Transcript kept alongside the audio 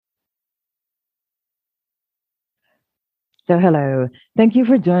So, hello. Thank you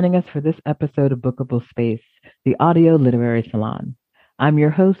for joining us for this episode of Bookable Space, the audio literary salon. I'm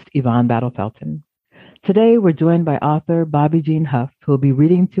your host, Yvonne Battle Felton. Today, we're joined by author Bobbie Jean Huff, who will be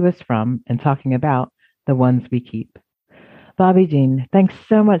reading to us from and talking about The Ones We Keep. Bobbie Jean, thanks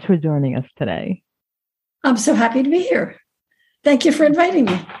so much for joining us today. I'm so happy to be here. Thank you for inviting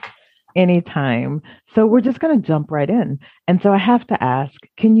me. Anytime. So, we're just going to jump right in. And so, I have to ask,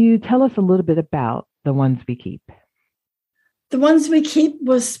 can you tell us a little bit about The Ones We Keep? The Ones We Keep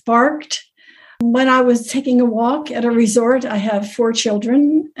was sparked when I was taking a walk at a resort. I have 4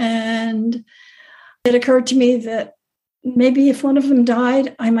 children, and it occurred to me that maybe if one of them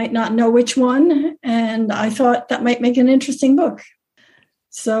died, I might not know which one. And I thought that might make an interesting book.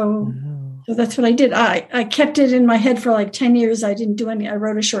 So that's what I did. I kept it in my head for like 10 years. I didn't do any. I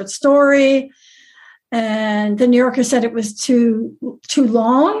wrote a short story, and the New Yorker said it was too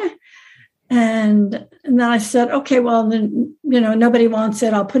long. And then I said, okay, well, then, nobody wants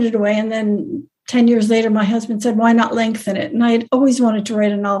it. I'll put it away. And then 10 years later, my husband said, why not lengthen it? And I had always wanted to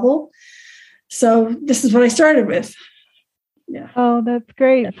write a novel. So this is what I started with. Yeah. Oh, that's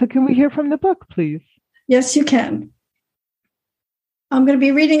great. So can we hear from the book, please? Yes, you can. I'm going to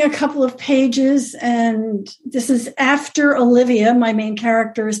be reading a couple of pages, and this is after Olivia, my main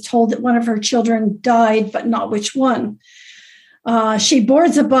character, is told that one of her children died, but not which one. She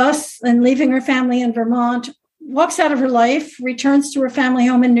boards a bus and, leaving her family in Vermont, walks out of her life, returns to her family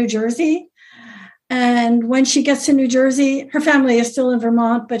home in New Jersey. And when she gets to New Jersey, her family is still in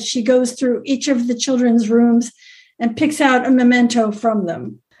Vermont, but she goes through each of the children's rooms and picks out a memento from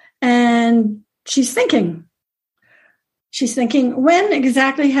them. And she's thinking, when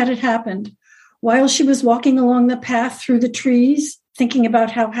exactly had it happened? While she was walking along the path through the trees, thinking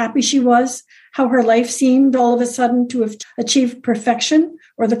about how happy she was, how her life seemed all of a sudden to have achieved perfection,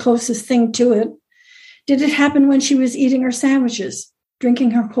 or the closest thing to it. Did it happen when she was eating her sandwiches,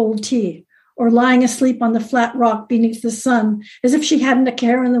 drinking her cold tea, or lying asleep on the flat rock beneath the sun, as if she hadn't a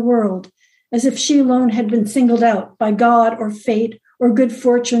care in the world, as if she alone had been singled out by God or fate or good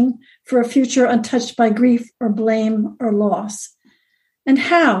fortune for a future untouched by grief or blame or loss? And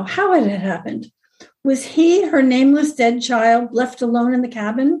how had it happened? Was he, her nameless dead child, left alone in the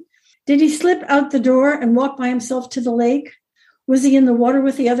cabin? Did he slip out the door and walk by himself to the lake? Was he in the water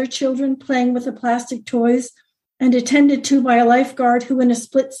with the other children, playing with the plastic toys, and attended to by a lifeguard who, in a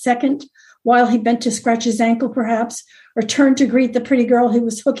split second, while he bent to scratch his ankle perhaps, or turned to greet the pretty girl he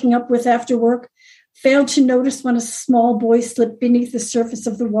was hooking up with after work, failed to notice when a small boy slipped beneath the surface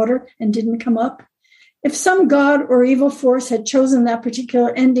of the water and didn't come up? If some god or evil force had chosen that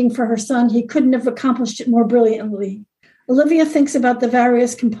particular ending for her son, he couldn't have accomplished it more brilliantly. Olivia thinks about the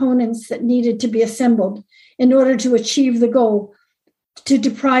various components that needed to be assembled in order to achieve the goal, to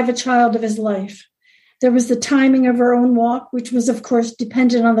deprive a child of his life. There was the timing of her own walk, which was, of course,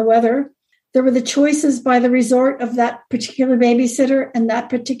 dependent on the weather. There were the choices by the resort of that particular babysitter and that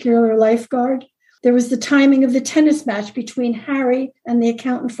particular lifeguard. There was the timing of the tennis match between Harry and the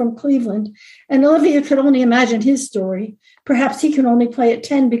accountant from Cleveland. And Olivia could only imagine his story. Perhaps he could only play at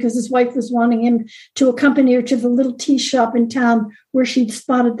 10 because his wife was wanting him to accompany her to the little tea shop in town where she'd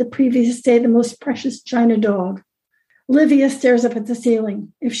spotted the previous day the most precious china dog. Olivia stares up at the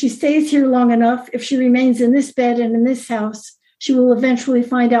ceiling. If she stays here long enough, if she remains in this bed and in this house, she will eventually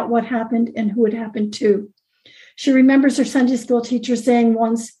find out what happened and who it happened to. She remembers her Sunday school teacher saying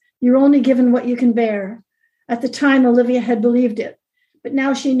once, "You're only given what you can bear." At the time, Olivia had believed it, but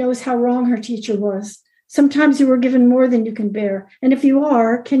now she knows how wrong her teacher was. Sometimes you are given more than you can bear, and if you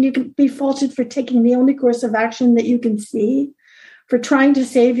are, can you be faulted for taking the only course of action that you can see, for trying to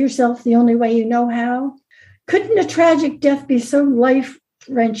save yourself the only way you know how? Couldn't a tragic death be so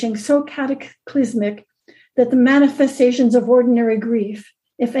life-wrenching, so cataclysmic, that the manifestations of ordinary grief,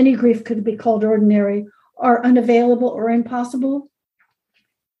 if any grief could be called ordinary, are unavailable or impossible?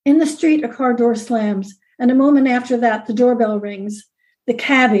 In the street, a car door slams, and a moment after that, the doorbell rings. The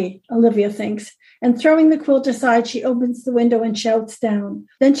cabbie, Olivia thinks, and throwing the quilt aside, she opens the window and shouts down.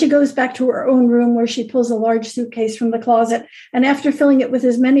 Then she goes back to her own room where she pulls a large suitcase from the closet, and after filling it with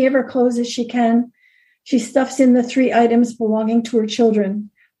as many of her clothes as she can, she stuffs in the 3 items belonging to her children.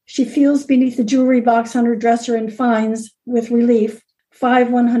 She feels beneath the jewelry box on her dresser and finds, with relief, 5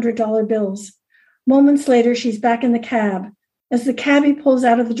 $100 bills. Moments later, she's back in the cab. As the cabbie pulls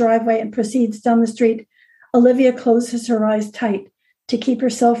out of the driveway and proceeds down the street, Olivia closes her eyes tight to keep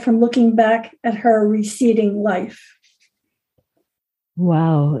herself from looking back at her receding life.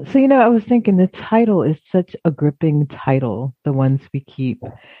 Wow. So, I was thinking the title is such a gripping title, The Ones We Keep.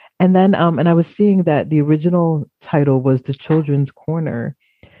 And then, and I was seeing that the original title was The Children's Corner.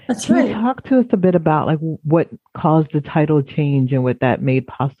 That's Can you right. talk to us a bit about like what caused the title change and what that made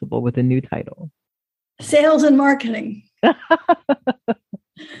possible with the new title? Sales and marketing.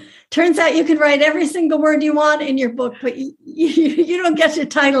 Turns out you can write every single word you want in your book, but you don't get to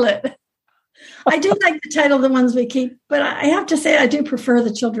title it. I do like the title, The Ones We Keep, but I have to say I do prefer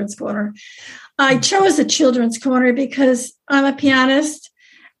the Children's Corner. I chose the Children's Corner because I'm a pianist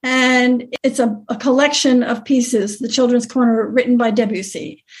and it's a collection of pieces, the Children's Corner written by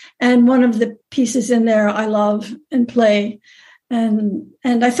Debussy. And one of the pieces in there I love and play. And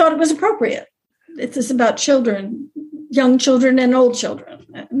I thought it was appropriate. It's about children, young children and old children,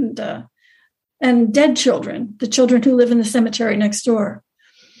 and dead children, the children who live in the cemetery next door.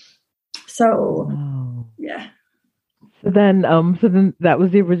 So, yeah. So then that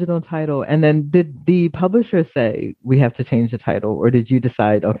was the original title. And then did the publisher say we have to change the title, or did you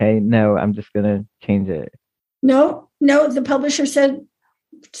decide, okay, no, I'm just going to change it? No, the publisher said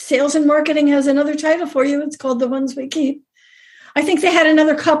Sales and Marketing has another title for you. It's called The Ones We Keep. I think they had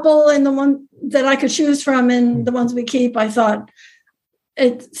another couple, and the one that I could choose from in The Ones We Keep, I thought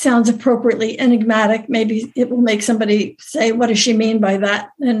it sounds appropriately enigmatic. Maybe it will make somebody say, what does she mean by that?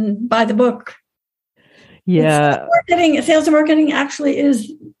 And buy the book. Yeah. Sales and marketing actually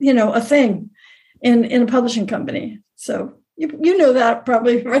is, a thing in a publishing company. So you know that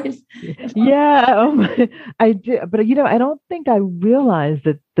probably, right? Yeah, I did. But, I don't think I realized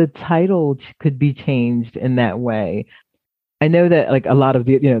that the title could be changed in that way. I know that like a lot of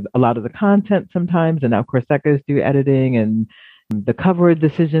the content sometimes, and of course that goes through editing and the cover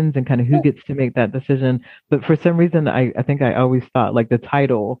decisions and kind of who gets to make that decision. But for some reason, I think I always thought like the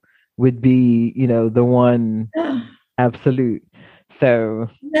title would be, the one absolute. So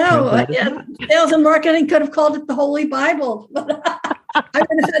no, Sales and Marketing could have called it the Holy Bible. I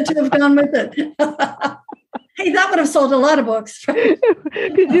would have had to have gone with it. Hey, that would have sold a lot of books. Right?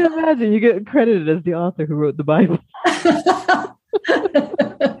 Could you imagine? You get credited as the author who wrote the Bible.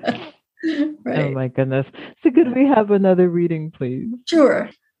 Right. Oh my goodness. So could we have another reading, please? Sure.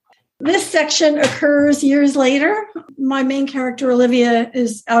 This section occurs years later. My main character, Olivia,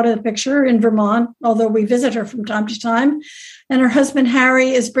 is out of the picture in Vermont, although we visit her from time to time. And her husband, Harry,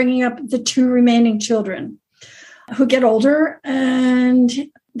 is bringing up the two remaining children who get older. And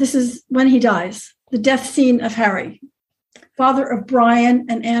this is when he dies, the death scene of Harry, father of Brian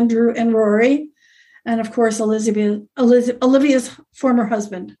and Andrew and Rory, and of course, Olivia's former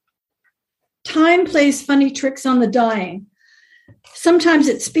husband. Time plays funny tricks on the dying. Sometimes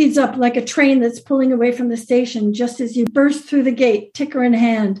it speeds up like a train that's pulling away from the station just as you burst through the gate, ticker in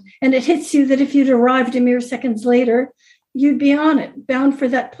hand, and it hits you that if you'd arrived a mere seconds later, you'd be on it, bound for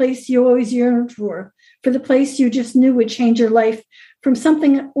that place you always yearned for the place you just knew would change your life from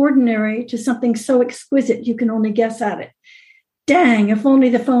something ordinary to something so exquisite you can only guess at it. Dang, if only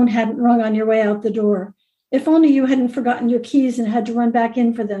the phone hadn't rung on your way out the door. If only you hadn't forgotten your keys and had to run back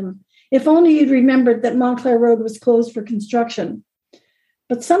in for them. If only you'd remembered that Montclair Road was closed for construction.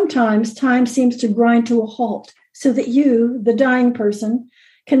 But sometimes time seems to grind to a halt so that you, the dying person,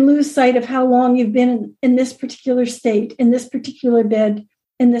 can lose sight of how long you've been in this particular state, in this particular bed,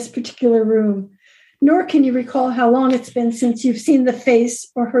 in this particular room. Nor can you recall how long it's been since you've seen the face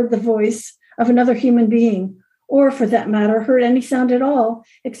or heard the voice of another human being, or for that matter, heard any sound at all,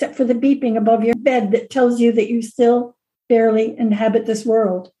 except for the beeping above your bed that tells you that you still barely inhabit this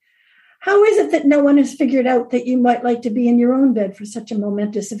world. How is it that no one has figured out that you might like to be in your own bed for such a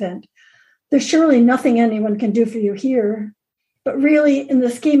momentous event? There's surely nothing anyone can do for you here. But really, in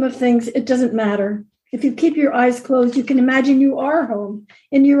the scheme of things, it doesn't matter. If you keep your eyes closed, you can imagine you are home,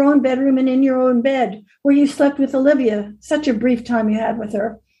 in your own bedroom and in your own bed, where you slept with Olivia, such a brief time you had with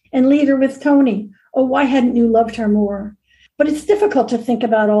her, and later with Tony. Oh, why hadn't you loved her more? But it's difficult to think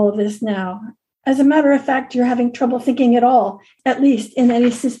about all of this now. As a matter of fact, you're having trouble thinking at all, at least in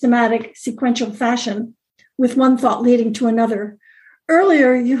any systematic, sequential fashion, with one thought leading to another.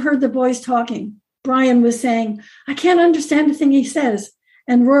 Earlier, you heard the boys talking. Brian was saying, I can't understand a thing he says.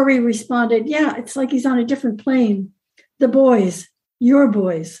 And Rory responded, yeah, it's like he's on a different plane. The boys, your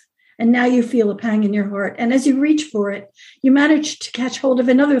boys. And now you feel a pang in your heart. And as you reach for it, you manage to catch hold of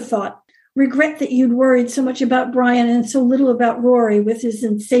another thought. Regret that you'd worried so much about Brian and so little about Rory with his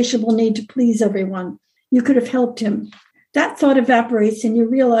insatiable need to please everyone. You could have helped him. That thought evaporates and you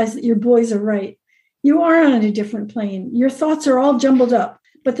realize that your boys are right. You are on a different plane. Your thoughts are all jumbled up,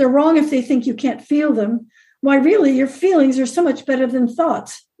 but they're wrong if they think you can't feel them. Why, really, your feelings are so much better than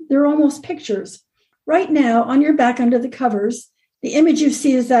thoughts. They're almost pictures. Right now, on your back under the covers, the image you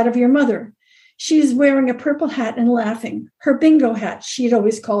see is that of your mother. She is wearing a purple hat and laughing. Her bingo hat, she'd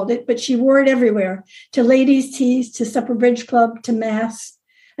always called it, but she wore it everywhere, to ladies' teas, to supper bridge club, to mass.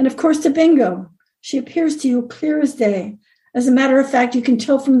 And of course, to Bingo. She appears to you clear as day. As a matter of fact, you can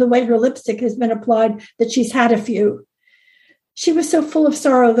tell from the way her lipstick has been applied that she's had a few. She was so full of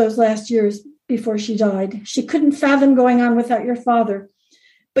sorrow those last years before she died. She couldn't fathom going on without your father.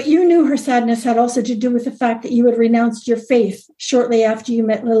 But you knew her sadness had also to do with the fact that you had renounced your faith shortly after you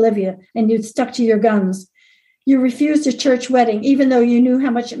met Olivia and you'd stuck to your guns. You refused a church wedding, even though you knew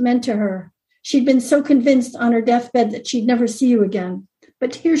how much it meant to her. She'd been so convinced on her deathbed that she'd never see you again.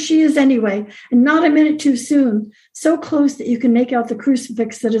 But here she is anyway, and not a minute too soon, so close that you can make out the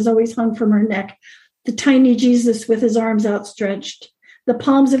crucifix that has always hung from her neck, the tiny Jesus with his arms outstretched, the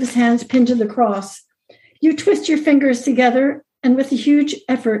palms of his hands pinned to the cross. You twist your fingers together and with a huge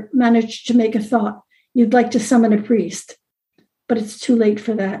effort manage to make a thought. You'd like to summon a priest, but it's too late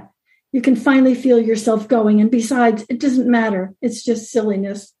for that. You can finally feel yourself going, and besides, it doesn't matter. It's just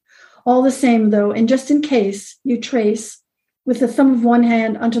silliness. All the same, though, and just in case, you trace, with the thumb of one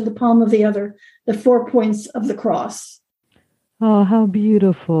hand onto the palm of the other, the 4 points of the cross. Oh, how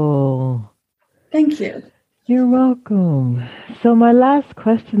beautiful. Thank you. You're welcome. So my last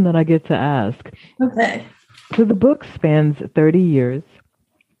question that I get to ask. Okay. So the book spans 30 years.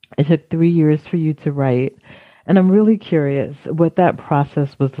 It took 3 years for you to write. And I'm really curious what that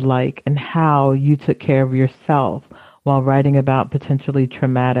process was like and how you took care of yourself while writing about potentially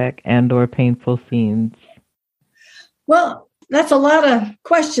traumatic and or painful scenes. Well, that's a lot of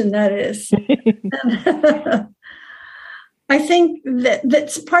question, that is. I think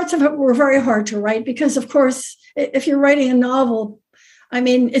that parts of it were very hard to write because, of course, if you're writing a novel, I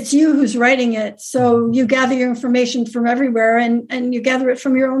mean, it's you who's writing it. So you gather your information from everywhere and you gather it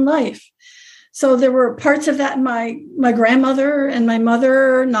from your own life. So there were parts of that, my grandmother and my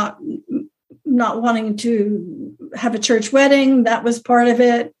mother not wanting to have a church wedding. That was part of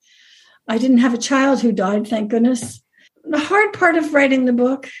it. I didn't have a child who died, thank goodness. The hard part of writing the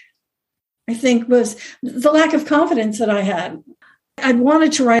book, I think, was the lack of confidence that I had. I'd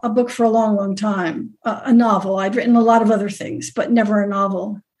wanted to write a book for a long, long time, a novel. I'd written a lot of other things, but never a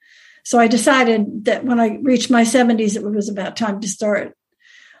novel. So I decided that when I reached my 70s, it was about time to start.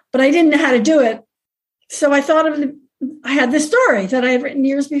 But I didn't know how to do it. So I thought I had this story that I had written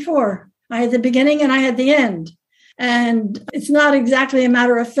years before. I had the beginning and I had the end. And it's not exactly a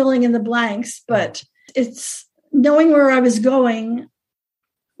matter of filling in the blanks, but it's knowing where I was going,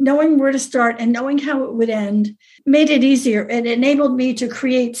 knowing where to start, and knowing how it would end made it easier. It enabled me to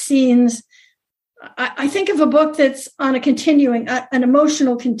create scenes. I think of a book that's on a continuing, an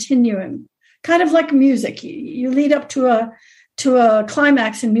emotional continuum, kind of like music. You lead up to a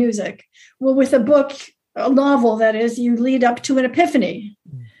climax in music. Well, with a book, a novel, that is, you lead up to an epiphany.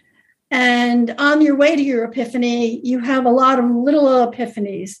 And on your way to your epiphany, you have a lot of little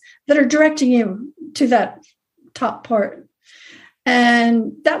epiphanies that are directing you to that top part.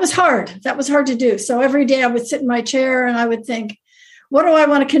 And that was hard. That was hard to do. So every day I would sit in my chair and I would think, what do I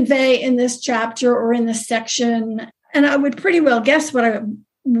want to convey in this chapter or in this section? And I would pretty well guess what I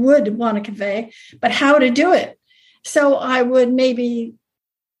would want to convey, but how to do it. So I'd maybe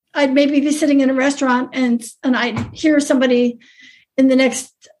be sitting in a restaurant and I'd hear somebody in the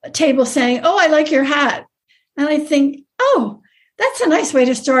next table saying, "Oh, I like your hat." And I think, "Oh, that's a nice way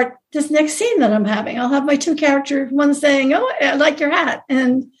to start this next scene that I'm having. I'll have my two characters, one saying, 'Oh, I like your hat.'"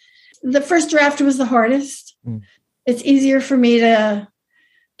 And the first draft was the hardest. It's easier for me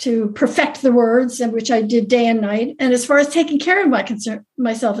to perfect the words, which I did day and night. And as far as taking care of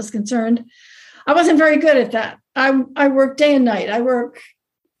myself is concerned, I wasn't very good at that. I work day and night. I work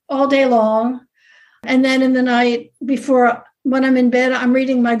all day long. And then in the night when I'm in bed, I'm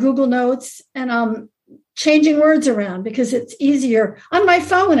reading my Google Notes and I'm changing words around because it's easier on my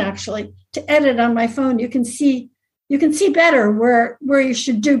phone, actually, to edit on my phone. You can see better where you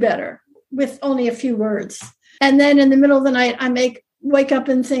should do better with only a few words. And then in the middle of the night, I wake up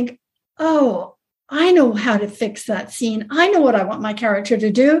and think, "Oh, I know how to fix that scene. I know what I want my character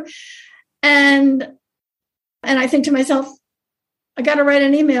to do." And I think to myself, I got to write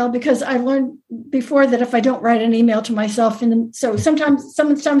an email because I've learned before that if I don't write an email to myself, so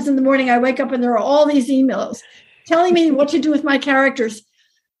sometimes in the morning I wake up and there are all these emails telling me what to do with my characters.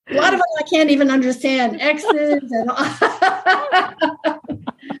 A lot of them I can't even understand, X's and all.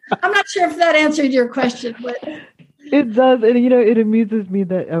 I'm not sure if that answered your question, but it does. And it amuses me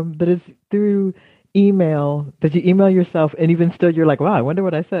that it's through email that you email yourself, and even still you're like, "Wow, I wonder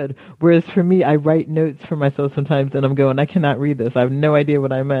what I said." Whereas for me, I write notes for myself sometimes and I'm going, "I cannot read this. I have no idea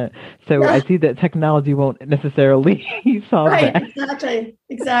what I meant." So I see that technology won't necessarily solve that. Right,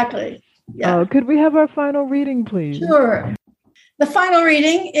 exactly. Yeah. Could we have our final reading, please? Sure. The final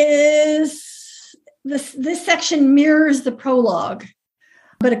reading is this section mirrors the prologue.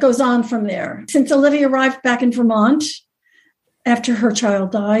 But it goes on from there. Since Olivia arrived back in Vermont after her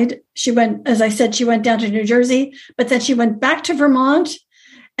child died, she went, as I said, she went down to New Jersey, but then she went back to Vermont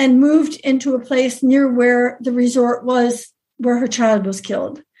and moved into a place near where the resort was, where her child was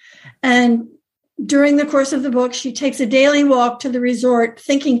killed. And during the course of the book, she takes a daily walk to the resort,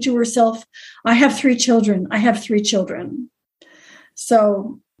 thinking to herself, I have 3 children. I have 3 children.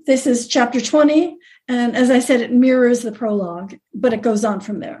 So this is chapter 20. And as I said, it mirrors the prologue, but it goes on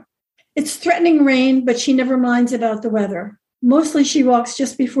from there. It's threatening rain, but she never minds about the weather. Mostly she walks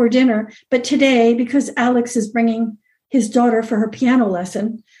just before dinner. But today, because Alex is bringing his daughter for her piano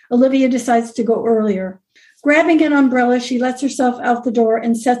lesson, Olivia decides to go earlier. Grabbing an umbrella, she lets herself out the door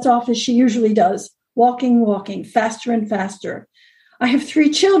and sets off as she usually does, walking, faster and faster. I have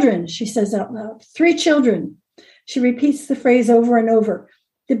 3 children, she says out loud. 3 children. She repeats the phrase over and over,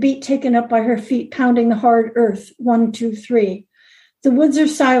 the beat taken up by her feet pounding the hard earth, 1, 2, 3. The woods are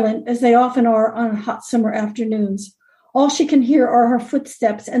silent, as they often are on hot summer afternoons. All she can hear are her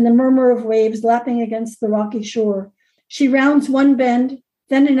footsteps and the murmur of waves lapping against the rocky shore. She rounds one bend,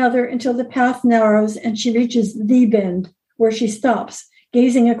 then another, until the path narrows and she reaches the bend, where she stops,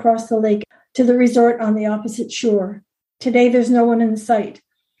 gazing across the lake to the resort on the opposite shore. Today, there's no one in sight.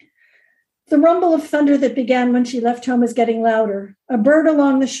 The rumble of thunder that began when she left home is getting louder. A bird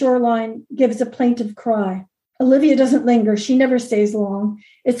along the shoreline gives a plaintive cry. Olivia doesn't linger. She never stays long.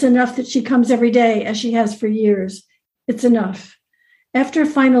 It's enough that she comes every day, as she has for years. It's enough. After a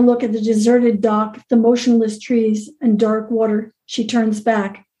final look at the deserted dock, the motionless trees, and dark water, she turns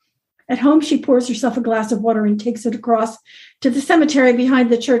back. At home, she pours herself a glass of water and takes it across to the cemetery behind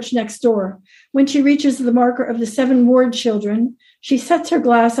the church next door. When she reaches the marker of the 7 Ward children, she sets her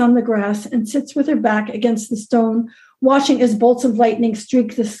glass on the grass and sits with her back against the stone, watching as bolts of lightning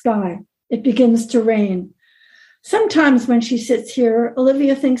streak the sky. It begins to rain. Sometimes when she sits here,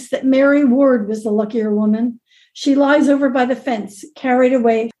 Olivia thinks that Mary Ward was the luckier woman. She lies over by the fence, carried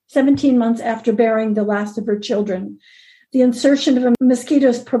away 17 months after burying the last of her children. The insertion of a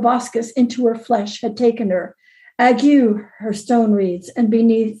mosquito's proboscis into her flesh had taken her. Ague, her stone reads, and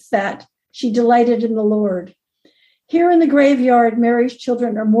beneath that, she delighted in the Lord. Here in the graveyard, Mary's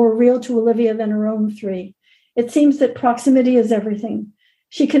children are more real to Olivia than her own 3. It seems that proximity is everything.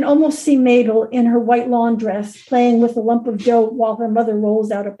 She can almost see Mabel in her white lawn dress, playing with a lump of dough while her mother rolls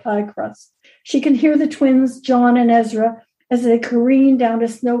out a pie crust. She can hear the twins, John and Ezra, as they careen down a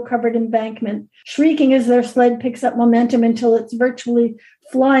snow-covered embankment, shrieking as their sled picks up momentum until it's virtually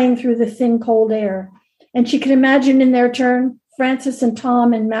flying through the thin, cold air. And she can imagine in their turn, Francis and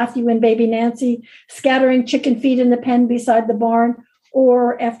Tom and Matthew and baby Nancy scattering chicken feed in the pen beside the barn,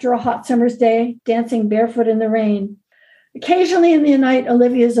 or after a hot summer's day, dancing barefoot in the rain. Occasionally in the night,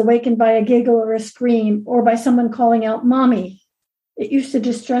 Olivia is awakened by a giggle or a scream, or by someone calling out, Mommy. It used to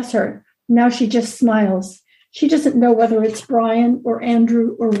distress her. Now she just smiles. She doesn't know whether it's Brian or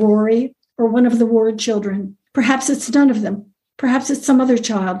Andrew or Rory or one of the Ward children. Perhaps it's none of them. Perhaps it's some other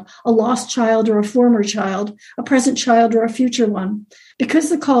child, a lost child or a former child, a present child or a future one. Because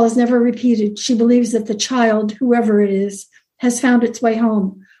the call is never repeated, she believes that the child, whoever it is, has found its way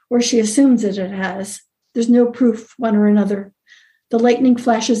home, or she assumes that it has. There's no proof, one or another. The lightning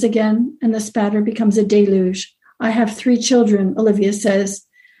flashes again, and the spatter becomes a deluge. I have 3 children, Olivia says,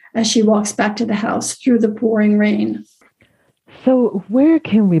 as she walks back to the house through the pouring rain. So where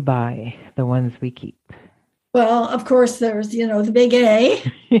can we buy the ones we keep? Well, of course, there's, the big A.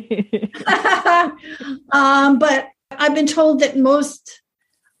 But I've been told that most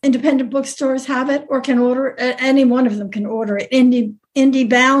independent bookstores have it or can order it. Any one of them can order it. Indie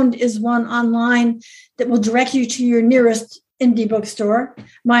Bound is one online that will direct you to your nearest indie bookstore.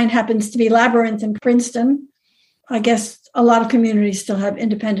 Mine happens to be Labyrinth in Princeton. I guess a lot of communities still have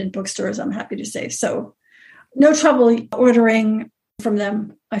independent bookstores, I'm happy to say. So no trouble ordering from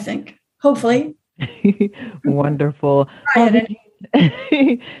them, I think. Hopefully. Wonderful.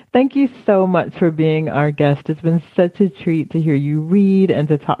 Thank you so much for being our guest. It's been such a treat to hear you read and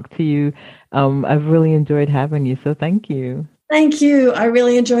to talk to you. I've really enjoyed having you, so thank you. Thank you. I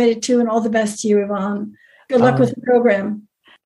really enjoyed it too, and all the best to you, Yvonne. Good luck with the program.